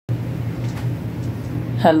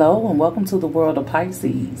Hello and welcome to the world of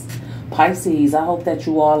Pisces. Pisces, I hope that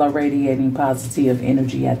you all are radiating positive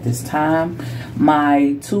energy at this time.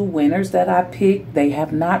 My two winners that I picked, they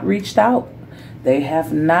have not reached out. They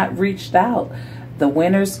have not reached out. The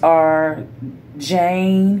winners are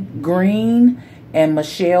Jane Green and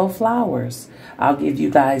Michelle Flowers. I'll give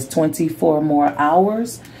you guys 24 more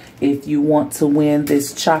hours if you want to win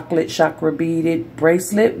this chocolate chakra beaded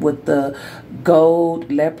bracelet with the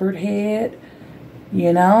gold leopard head.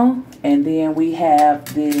 You know, and then we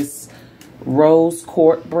have this rose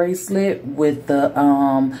quartz bracelet with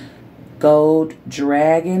the gold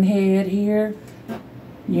dragon head here,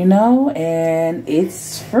 you know, and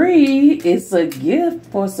it's free. It's a gift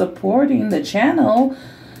for supporting the channel.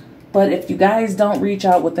 But if you guys don't reach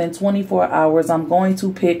out within 24 hours, I'm going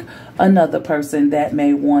to pick another person that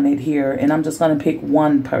may want it here, and I'm just going to pick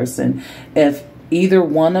one person. If either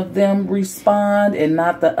one of them respond and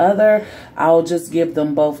not the other, I'll just give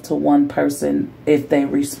them both to one person if they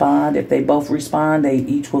respond. If they both respond, they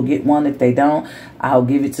each will get one. If they don't, I'll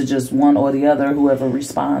give it to just one or the other, whoever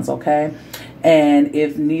responds, okay? And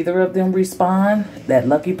if neither of them respond, that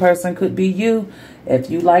lucky person could be you.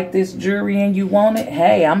 If you like this jewelry and you want it,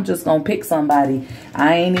 hey, I'm just going to pick somebody.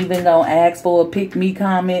 I ain't even going to ask for a pick me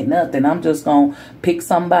comment, nothing. I'm just going to pick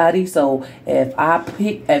somebody. So if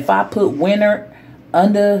I put winner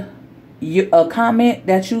under a comment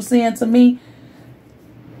that you send to me,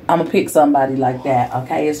 I'm gonna pick somebody like that,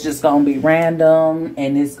 okay? It's just gonna be random,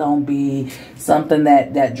 and it's gonna be something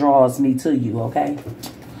that draws me to you, okay?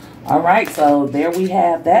 All right, so there we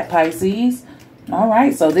have that, Pisces. All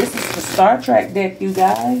right, so this is the Star Trek deck, you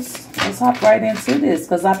guys. Let's hop right into this,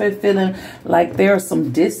 because I've been feeling like there's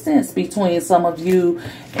some distance between some of you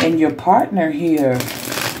and your partner here,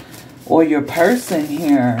 or your person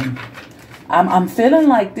here. I'm feeling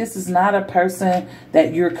like this is not a person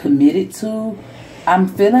that you're committed to. I'm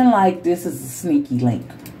feeling like this is a sneaky link.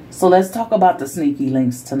 So let's talk about the sneaky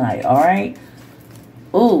links tonight, all right?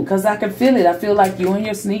 Ooh, because I can feel it. I feel like you and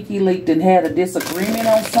your sneaky link done had a disagreement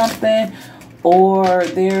on something, or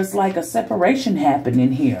there's like a separation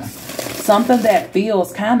happening here. Something that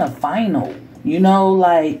feels kind of final, you know,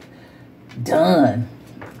 like done,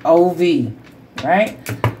 OV, right?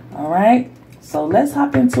 All right. So let's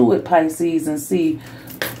hop into it, Pisces, and see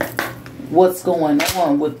what's going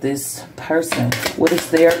on with this person. What is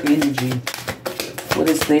their energy? What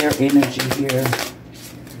is their energy here?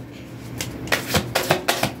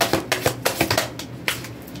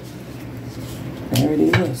 There it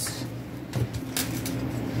is.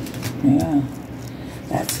 Yeah.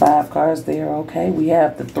 That's 5 cards there, okay? We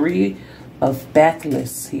have the 3 of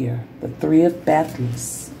Bathlists here. The 3 of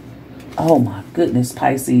Bathlists. Oh my goodness,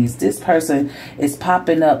 Pisces. This person is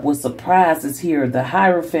popping up with surprises here. The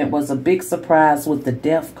Hierophant was a big surprise with the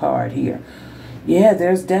Death card here. Yeah,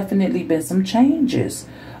 there's definitely been some changes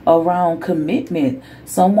around commitment.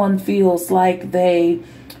 Someone feels like they,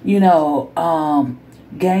 you know,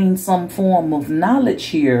 gained some form of knowledge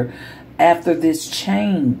here after this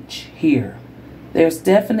change here. There's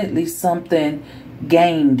definitely something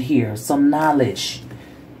gained here, some knowledge.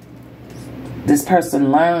 This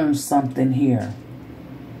person learns something here.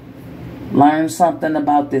 Learns something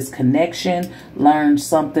about this connection. Learns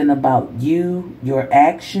something about you, your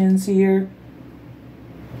actions here.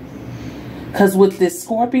 Because with this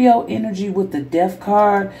Scorpio energy with the Death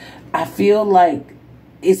card, I feel like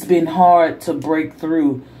it's been hard to break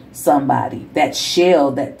through somebody. That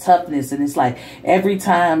shell, that toughness. And it's like every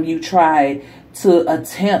time you try to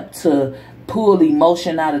attempt to pull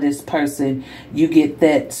emotion out of this person, you get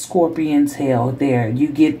that scorpion tail there. You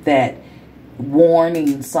get that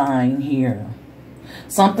warning sign here.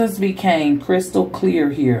 Something's became crystal clear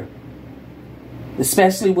here,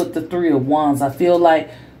 especially with the 3 of Wands. I feel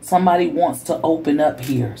like somebody wants to open up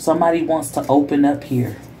here. Somebody wants to open up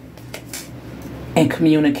here and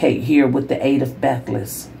communicate here with the 8 of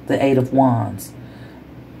Bathlists, the 8 of Wands.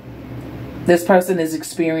 This person is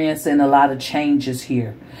experiencing a lot of changes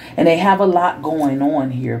here. And they have a lot going on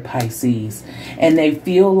here, Pisces. And they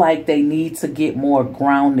feel like they need to get more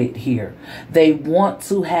grounded here. They want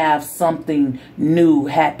to have something new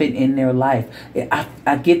happen in their life.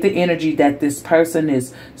 I get the energy that this person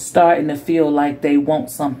is starting to feel like they want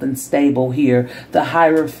something stable here. The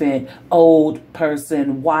Hierophant, old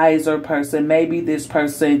person, wiser person. Maybe this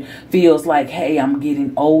person feels like, hey, I'm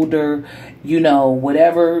getting older. You know,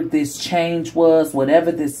 whatever this change was,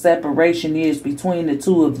 whatever this separation is between the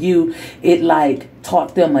two of you, it like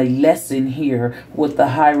taught them a lesson here with the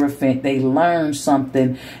Hierophant. They learned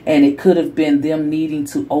something, and it could have been them needing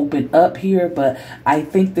to open up here. But I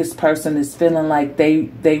think this person is feeling like they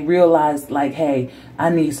realized like, hey, I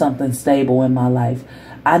need something stable in my life.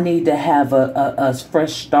 I need to have a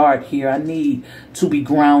fresh start here. I need to be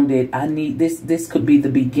grounded. I need this could be the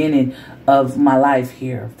beginning of my life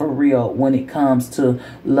here, for real, when it comes to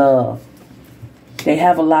love. They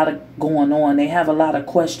have a lot of going on. They have a lot of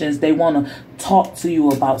questions. They want to talk to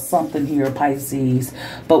you about something here, Pisces.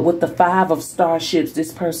 But with the 5 of starships,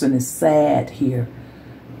 this person is sad here.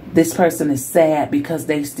 This person is sad because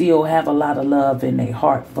they still have a lot of love in their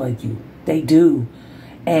heart for you. They do.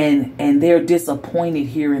 And they're disappointed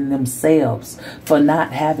here in themselves for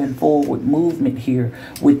not having forward movement here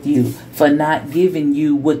with you, for not giving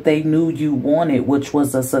you what they knew you wanted, which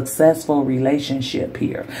was a successful relationship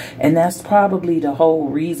here. And that's probably the whole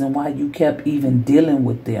reason why you kept even dealing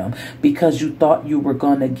with them, because you thought you were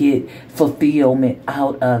going to get fulfillment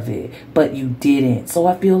out of it, but you didn't. So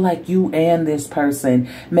I feel like you and this person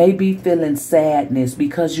may be feeling sadness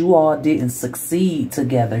because you all didn't succeed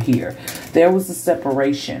together here. There was a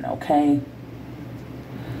separation. Okay,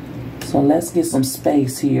 so let's get some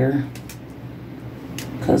space here,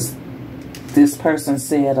 because this person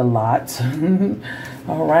said a lot.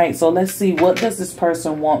 All right, so let's see, what does this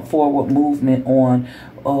person want forward movement on?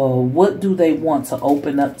 What do they want to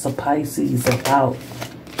open up to Pisces about?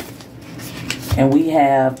 And we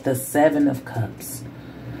have the 7 of Cups,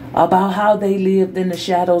 about how they lived in the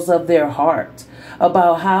shadows of their heart,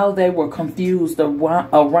 about how they were confused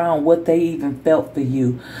around what they even felt for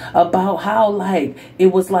you, about how like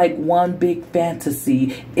it was like one big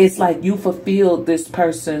fantasy. It's like you fulfilled this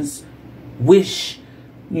person's wish.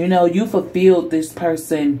 You know, you fulfilled this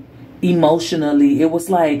person emotionally. It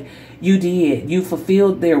was like you did. You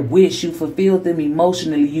fulfilled their wish. You fulfilled them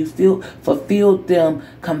emotionally. You fulfilled them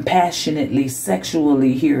compassionately,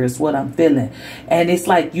 sexually. Here is what I'm feeling. And it's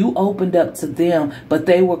like you opened up to them, but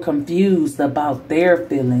they were confused about their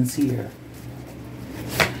feelings here.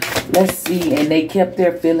 Let's see. And they kept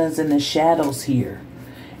their feelings in the shadows here.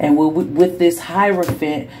 And with this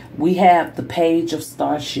Hierophant, we have the Page of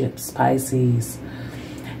Starships, Pisces.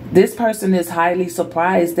 This person is highly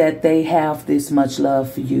surprised that they have this much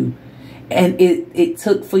love for you. And it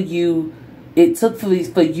took for you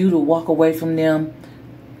to walk away from them,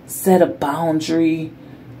 set a boundary.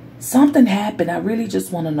 Something happened. I really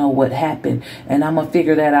just want to know what happened. And I'm going to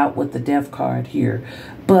figure that out with the Death card here.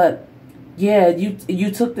 But yeah,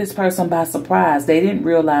 you took this person by surprise. They didn't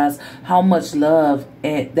realize how much love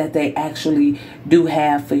that they actually do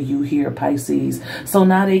have for you here, Pisces. So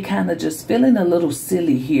now they kind of just feeling a little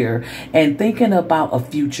silly here and thinking about a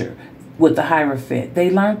future. With the Hierophant,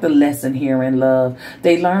 they learned the lesson here in love.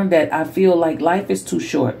 They learned that I feel like life is too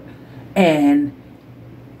short. And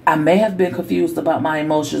I may have been confused about my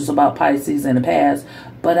emotions about Pisces in the past,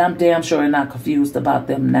 but I'm damn sure not confused about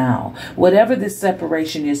them now. Whatever this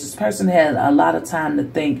separation is, this person had a lot of time to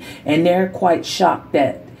think, and they're quite shocked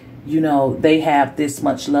that, you know, they have this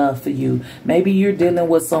much love for you. Maybe you're dealing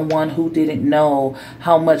with someone who didn't know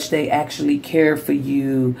how much they actually care for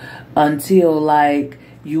you until like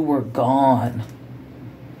you were gone,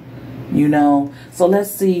 you know. So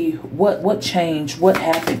let's see what changed, what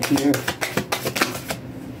happened here.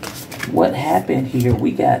 What happened here?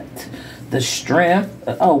 We got the Strength.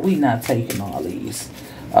 Oh, we not taking all these.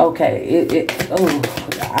 Okay,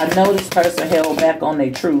 I know this person held back on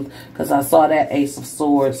their truth, because I saw that Ace of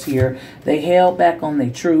Swords here. They held back on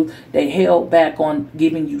their truth. They held back on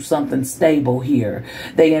giving you something stable here.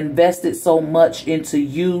 They invested so much into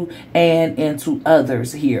you and into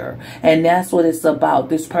others here. And that's what it's about.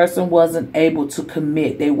 This person wasn't able to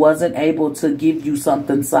commit. They wasn't able to give you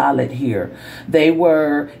something solid here. They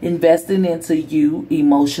were investing into you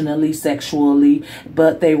emotionally, sexually,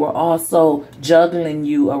 but they were also juggling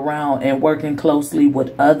you around and working closely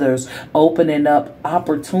with others, opening up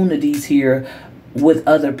opportunities here with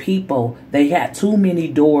other people. They had too many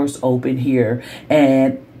doors open here,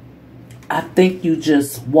 and I think you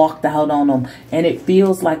just walked out on them, and it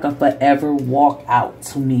feels like a forever walk out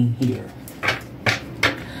to me here.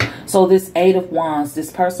 So this 8 of Wands,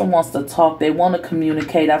 this person wants to talk. They want to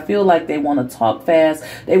communicate. I feel like they want to talk fast.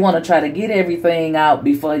 They want to try to get everything out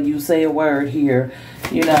before you say a word here.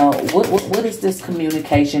 You know, what is this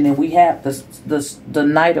communication? And we have the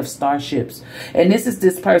Knight of Starships. And this is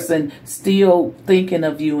this person still thinking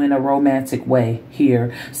of you in a romantic way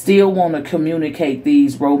here. Still want to communicate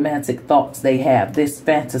these romantic thoughts they have. This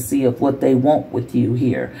fantasy of what they want with you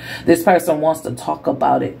here. This person wants to talk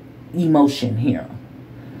about it. Emotion here.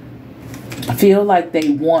 I feel like they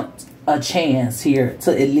want a chance here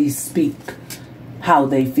to at least speak how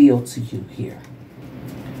they feel to you here.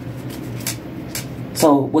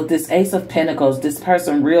 So with this Ace of Pentacles, this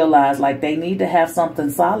person realized like they need to have something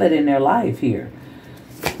solid in their life here.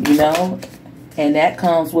 You know, And that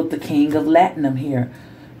comes with the King of Latinum here.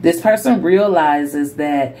 This person realizes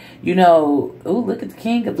that, you know, oh, look at the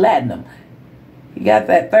King of Latinum. He got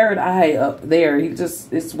that third eye up there.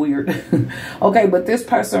 It's weird. Okay, but this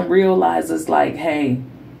person realizes like, hey,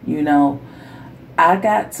 you know, I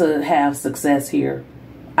got to have success here.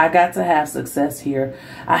 I got to have success here.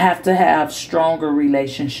 I have to have stronger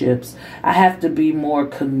relationships. I have to be more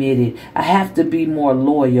committed. I have to be more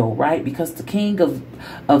loyal, right? Because the King of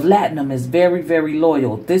Latinum is very, very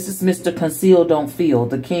loyal. This is Mr. Conceal Don't Feel,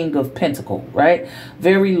 the King of Pentacle, right?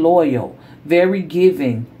 Very loyal, very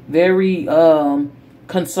giving, very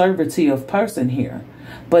conservative person here,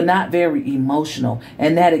 but not very emotional.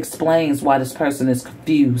 And that explains why this person is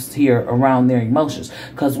confused here around their emotions,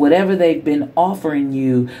 because whatever they've been offering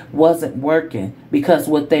you wasn't working, because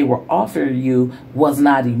what they were offering you was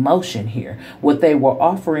not emotion here. What they were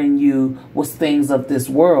offering you was things of this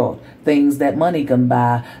world, things that money can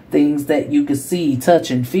buy, things that you can see,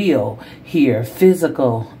 touch, and feel here.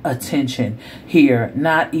 Physical attention here,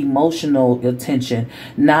 not emotional attention,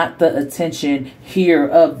 not the attention here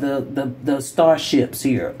of the starships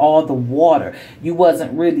here, all the water. You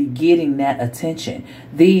wasn't really getting that attention.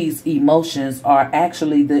 These emotions are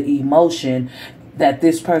actually the emotion that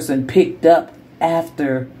this person picked up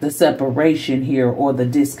after the separation here, or the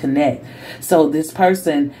disconnect. So this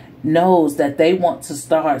person knows that they want to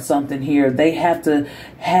start something here. They have to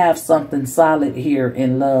have something solid here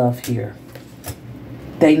in love here.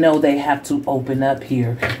 They know they have to open up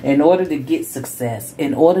here in order to get success,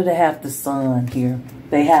 in order to have the sun here.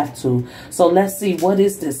 They have to. So let's see, what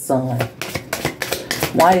is this sun?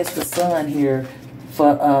 Why is the sun here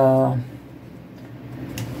for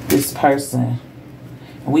this person?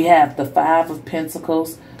 We have the 5 of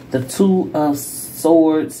Pentacles, the 2 of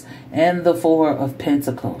Swords, and the 4 of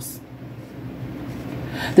Pentacles.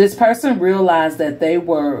 This person realized that they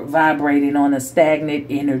were vibrating on a stagnant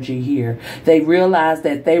energy here. They realized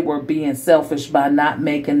that they were being selfish by not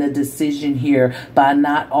making the decision here, by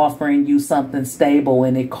not offering you something stable,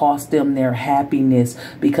 and it cost them their happiness,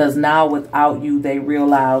 because now without you, they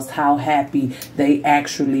realized how happy they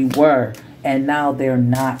actually were. And now they're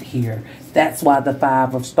not here. That's why the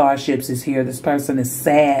 5 of Starships is here. This person is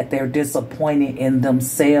sad. They're disappointed in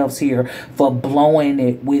themselves here for blowing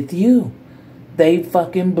it with you. They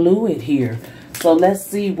fucking blew it here. So let's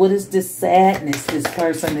see, what is this sadness this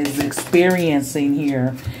person is experiencing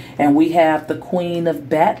here? And we have the Queen of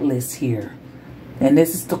Batless here. And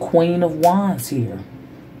this is the Queen of Wands here.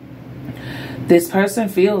 This person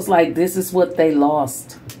feels like this is what they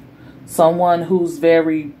lost. Someone who's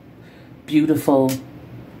very beautiful,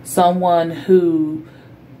 someone who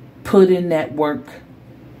put in that work,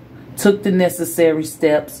 took the necessary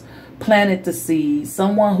steps, planted the seed,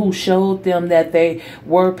 someone who showed them that they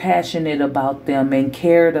were passionate about them and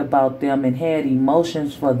cared about them and had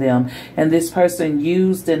emotions for them, and this person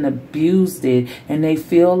used and abused it, and they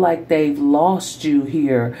feel like they've lost you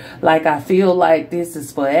here. Like, I feel like this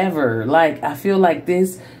is forever. Like, I feel like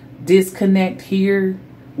this disconnect here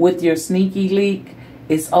with your sneaky leak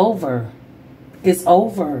is over. It's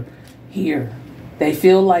over here. They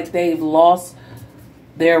feel like they've lost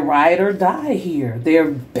their ride or die here. Their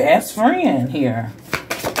best friend here.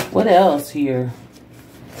 What else here?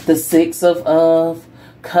 The 6 of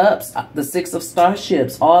Cups. The 6 of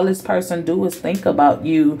Starships. All this person do is think about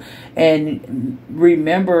you and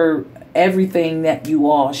remember everything that you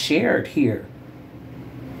all shared here.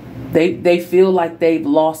 They feel like they've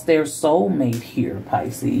lost their soulmate here,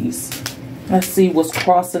 Pisces. Let's see what's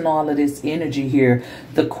crossing all of this energy here.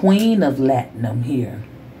 The Queen of Latinum here.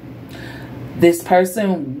 This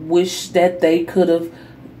person wished that they could have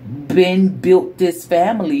built this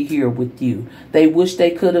family here with you. They wish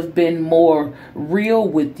they could have been more real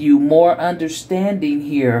with you, more understanding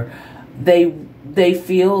here. They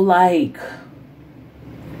feel like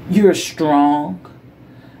you're strong.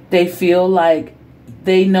 They feel like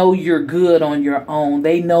they know you're good on your own.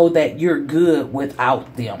 They know that you're good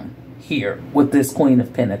without them. Here with this Queen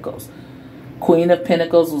of Pentacles. Queen of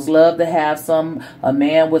Pentacles was love to have a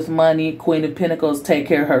man with money. Queen of Pentacles take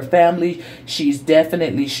care of her family. She's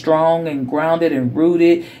definitely strong and grounded and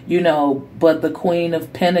rooted, you know, but the Queen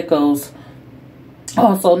of Pentacles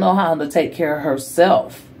also know how to take care of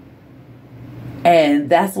herself. And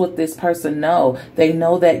that's what this person know. They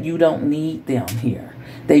know that you don't need them here.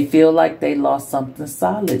 They feel like they lost something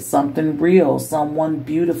solid, something real, someone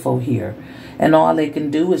beautiful here. And all they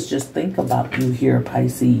can do is just think about you here,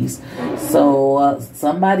 Pisces. So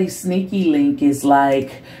somebody's sneaky link is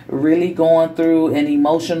like really going through an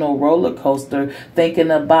emotional roller coaster,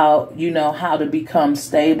 thinking about, you know, how to become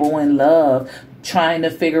stable in love. trying to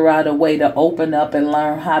figure out a way to open up and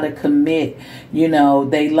learn how to commit. You know,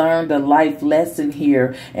 they learned a life lesson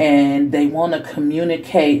here, and they want to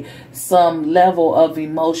communicate some level of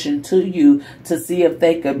emotion to you to see if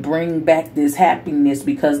they could bring back this happiness,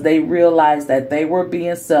 because they realized that they were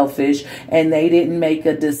being selfish and they didn't make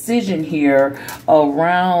a decision here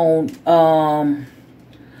around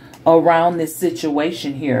this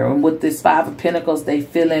situation here. And with this Five of Pentacles, they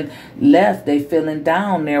feeling left, they feeling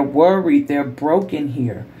down, they're worried, they're broken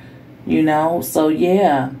here, you know. So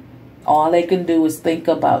yeah, all they can do is think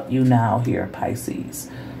about you now here, Pisces.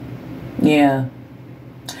 Yeah,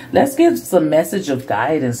 let's give some message of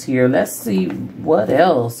guidance here. Let's see what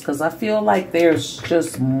else, because I feel like there's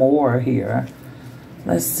just more here.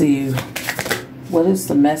 Let's see. What is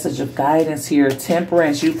the message of guidance here?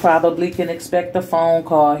 Temperance. You probably can expect a phone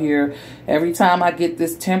call here. Every time I get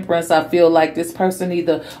this Temperance, I feel like this person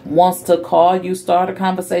either wants to call you, start a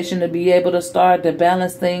conversation to be able to start to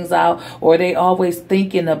balance things out, or they always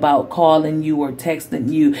thinking about calling you or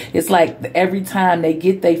texting you. It's like every time they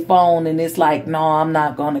get their phone and it's like, no, I'm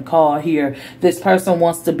not going to call here. This person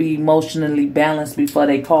wants to be emotionally balanced before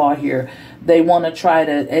they call here. They want to try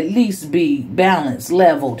to at least be balanced,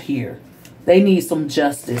 leveled here. They need some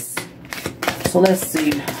justice. So let's see.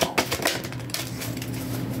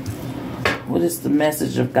 What is the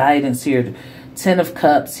message of guidance here? Ten of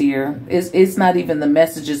Cups here. It's not even the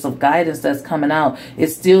messages of guidance that's coming out.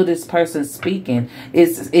 It's still this person speaking.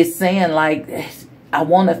 It's saying like, I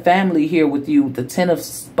want a family here with you. The Ten of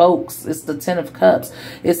Spokes. It's the Ten of Cups.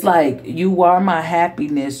 It's like, you are my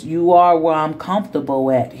happiness. You are where I'm comfortable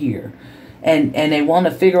at here. And they want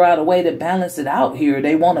to figure out a way to balance it out here.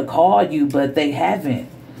 They want to call you, but they haven't.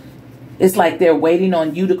 It's like they're waiting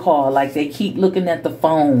on you to call. Like they keep looking at the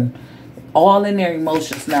phone. All in their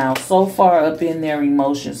emotions now. So far up in their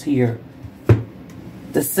emotions here.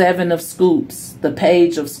 The Seven of Scoops. The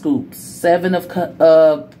Page of Scoops. Seven of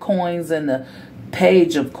coins and the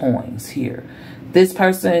Page of Coins here. This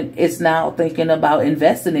person is now thinking about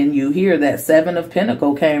investing in you here. That Seven of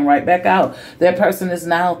Pentacles came right back out. That person is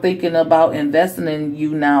now thinking about investing in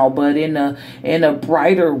you now, but in a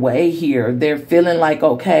brighter way here. They're feeling like,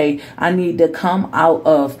 okay, I need to come out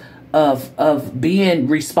of being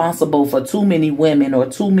responsible for too many women or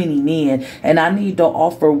too many men, and I need to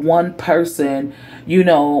offer one person, you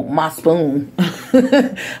know, my spoon.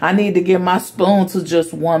 I need to give my spoon to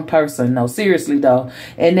just one person. No, seriously though.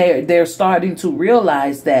 And they're starting to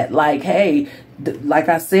realize that, like, hey, like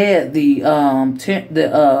I said, the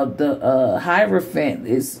Hierophant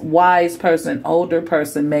is wise person, older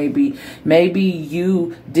person, maybe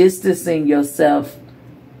you distancing yourself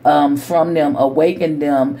from them, awaken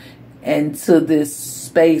them into this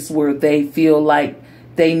space where they feel like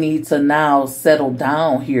they need to now settle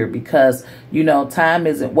down here, because, you know, time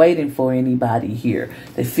isn't waiting for anybody here.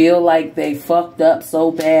 They feel like they fucked up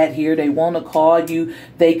so bad here. They want to call you.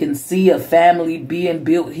 They can see a family being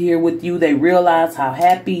built here with you. They realize how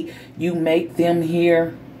happy you make them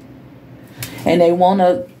here. And they want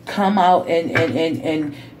to come out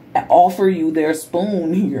and offer you their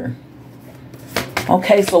spoon here.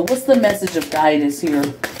 Okay, so what's the message of guidance here?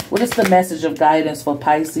 What is the message of guidance for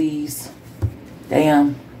Pisces?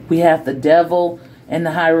 Damn, we have the Devil and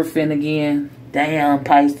the Hierophant again. Damn,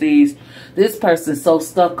 Pisces. This person's so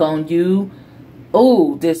stuck on you.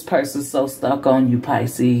 Oh, this person's so stuck on you,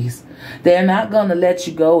 Pisces. They're not going to let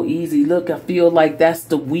you go easy. Look, I feel like that's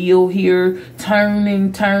the wheel here.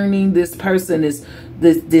 Turning. This person is...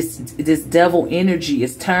 This devil energy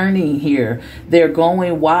is turning here. They're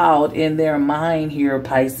going wild in their mind here,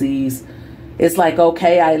 Pisces. It's like,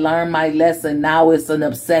 okay, I learned my lesson. Now it's an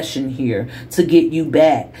obsession here to get you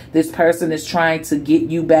back. This person is trying to get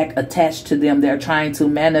you back attached to them. They're trying to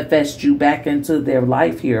manifest you back into their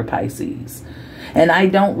life here, Pisces. And I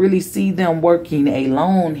don't really see them working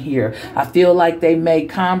alone here. I feel like they may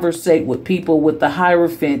conversate with people with the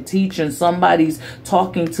Hierophant, teaching. Somebody's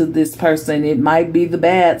talking to this person. It might be the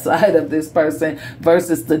bad side of this person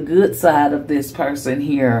versus the good side of this person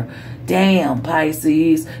here. Damn,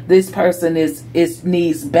 Pisces. This person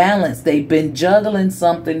needs balance. They've been juggling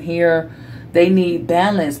something here. They need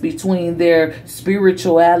balance between their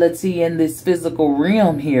spirituality and this physical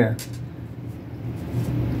realm here.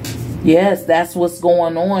 Yes, that's what's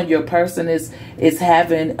going on. Your person is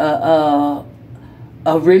having a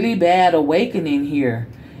really bad awakening here.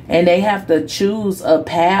 And they have to choose a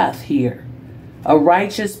path here. A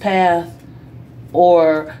righteous path,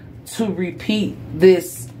 or to repeat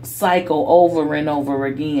this cycle over and over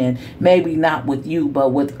again. Maybe not with you,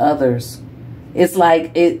 but with others. It's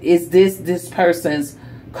like, is this person's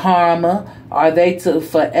karma? Are they to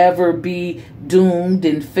forever be doomed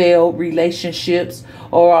and failed relationships,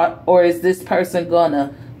 or is this person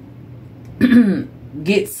gonna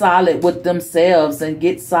get solid with themselves and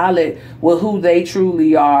get solid with who they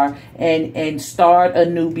truly are, and start a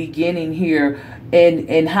new beginning here,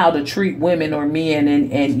 and how to treat women or men,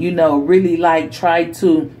 and you know, really like try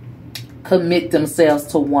to commit themselves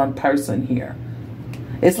to one person here.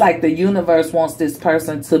 It's like the universe wants this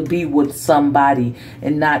person to be with somebody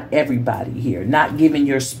and not everybody here. Not giving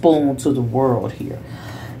your spoon to the world here.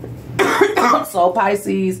 So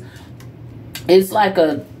Pisces, it's like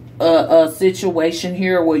a situation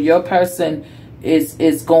here where your person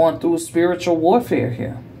is going through spiritual warfare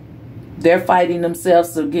here. They're fighting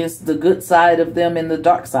themselves against the good side of them and the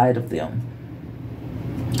dark side of them.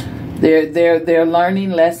 They're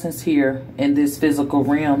learning lessons here in this physical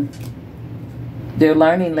realm. They're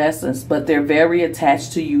learning lessons, but they're very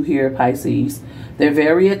attached to you here, Pisces. They're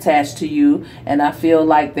very attached to you, and I feel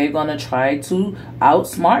like they're going to try to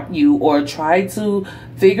outsmart you or try to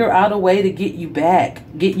figure out a way to get you back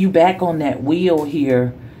on that wheel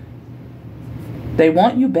here. They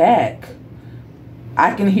want you back.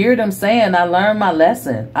 I can hear them saying, I learned my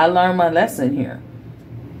lesson. I learned my lesson here.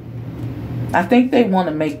 I think they want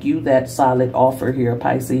to make you that solid offer here,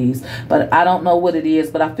 Pisces. But I don't know what it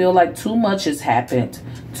is. But I feel like too much has happened.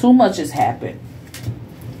 Too much has happened.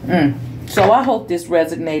 So I hope this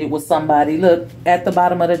resonated with somebody. Look, at the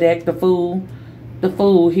bottom of the deck, the Fool. The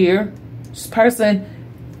Fool here. This person,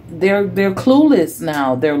 they're clueless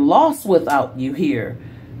now. They're lost without you here.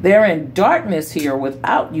 They're in darkness here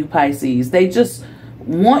without you, Pisces. They just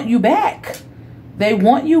want you back. They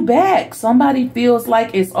want you back. Somebody feels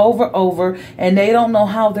like it's over, and they don't know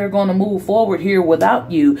how they're going to move forward here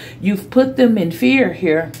without you. You've put them in fear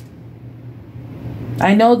here.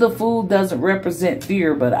 I know the Fool doesn't represent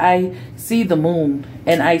fear, but I see the moon,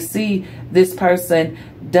 and I see this person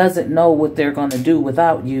doesn't know what they're going to do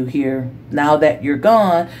without you here. Now that you're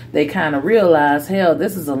gone, they kind of realize, hell,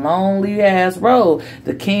 this is a lonely ass road.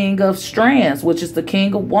 The King of Strands, which is the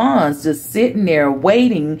King of Wands, just sitting there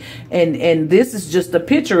waiting. And this is just a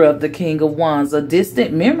picture of the King of Wands, a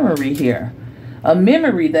distant memory here. A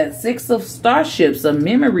memory, that Six of Starships, a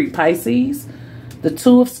memory, Pisces. The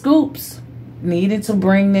Two of Scoops, needing to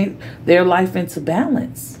bring their life into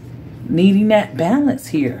balance. Needing that balance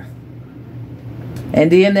here. And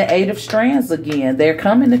then the Eight of Strands again. They're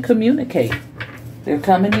coming to communicate. They're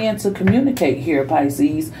coming in to communicate here,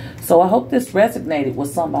 Pisces. So I hope this resonated with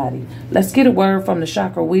somebody. Let's get a word from the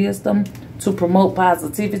Chakra Wisdom to promote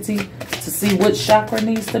positivity, to see what chakra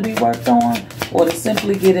needs to be worked on, or to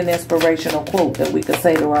simply get an inspirational quote that we could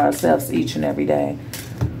say to ourselves each and every day.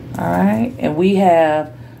 All right. And we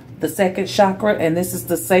have the second chakra, and this is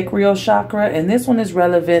the sacral chakra. And this one is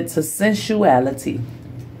relevant to sensuality.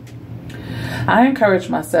 I encourage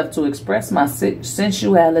myself to express my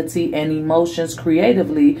sensuality and emotions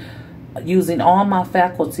creatively using all my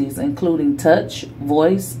faculties, including touch,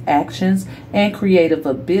 voice, actions, and creative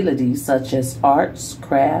abilities such as arts,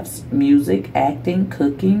 crafts, music, acting,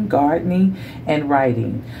 cooking, gardening, and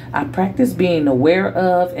writing. I practice being aware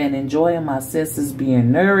of and enjoying my senses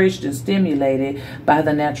being nourished and stimulated by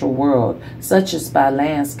the natural world, such as by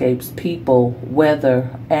landscapes, people, weather,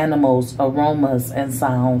 animals, aromas, and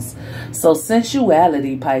sounds. So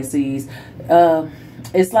sensuality, Pisces,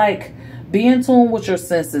 it's like be in tune with your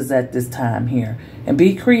senses at this time here, and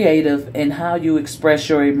be creative in how you express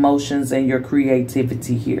your emotions and your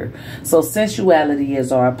creativity here. So sensuality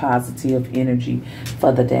is our positive energy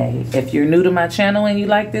for the day. If you're new to my channel and you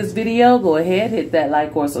like this video, go ahead, hit that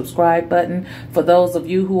like or subscribe button. For those of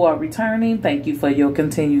you who are returning, thank you for your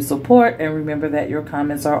continued support, and remember that your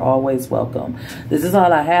comments are always welcome. This is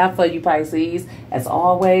all I have for you, Pisces. As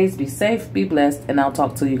always, be safe, be blessed, and I'll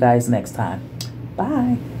talk to you guys next time.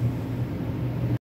 Bye.